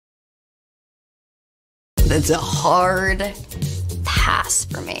That's a hard pass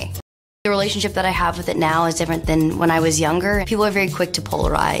for me. The relationship that I have with it now is different than when I was younger. People are very quick to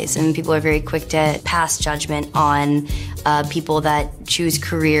polarize, and people are very quick to pass judgment on people that choose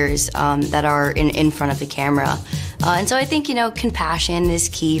careers that are in front of the camera. And so I think, you know, compassion is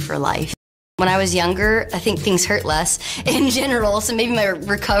key for life. When I was younger, I think things hurt less in general, so maybe my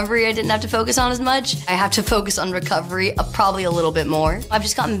recovery I didn't have to focus on as much. I have to focus on recovery probably a little bit more. I've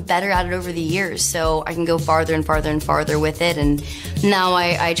just gotten better at it over the years, so I can go farther and farther and farther with it, and now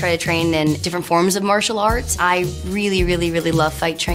I try to train in different forms of martial arts. I really, really, really love fight training.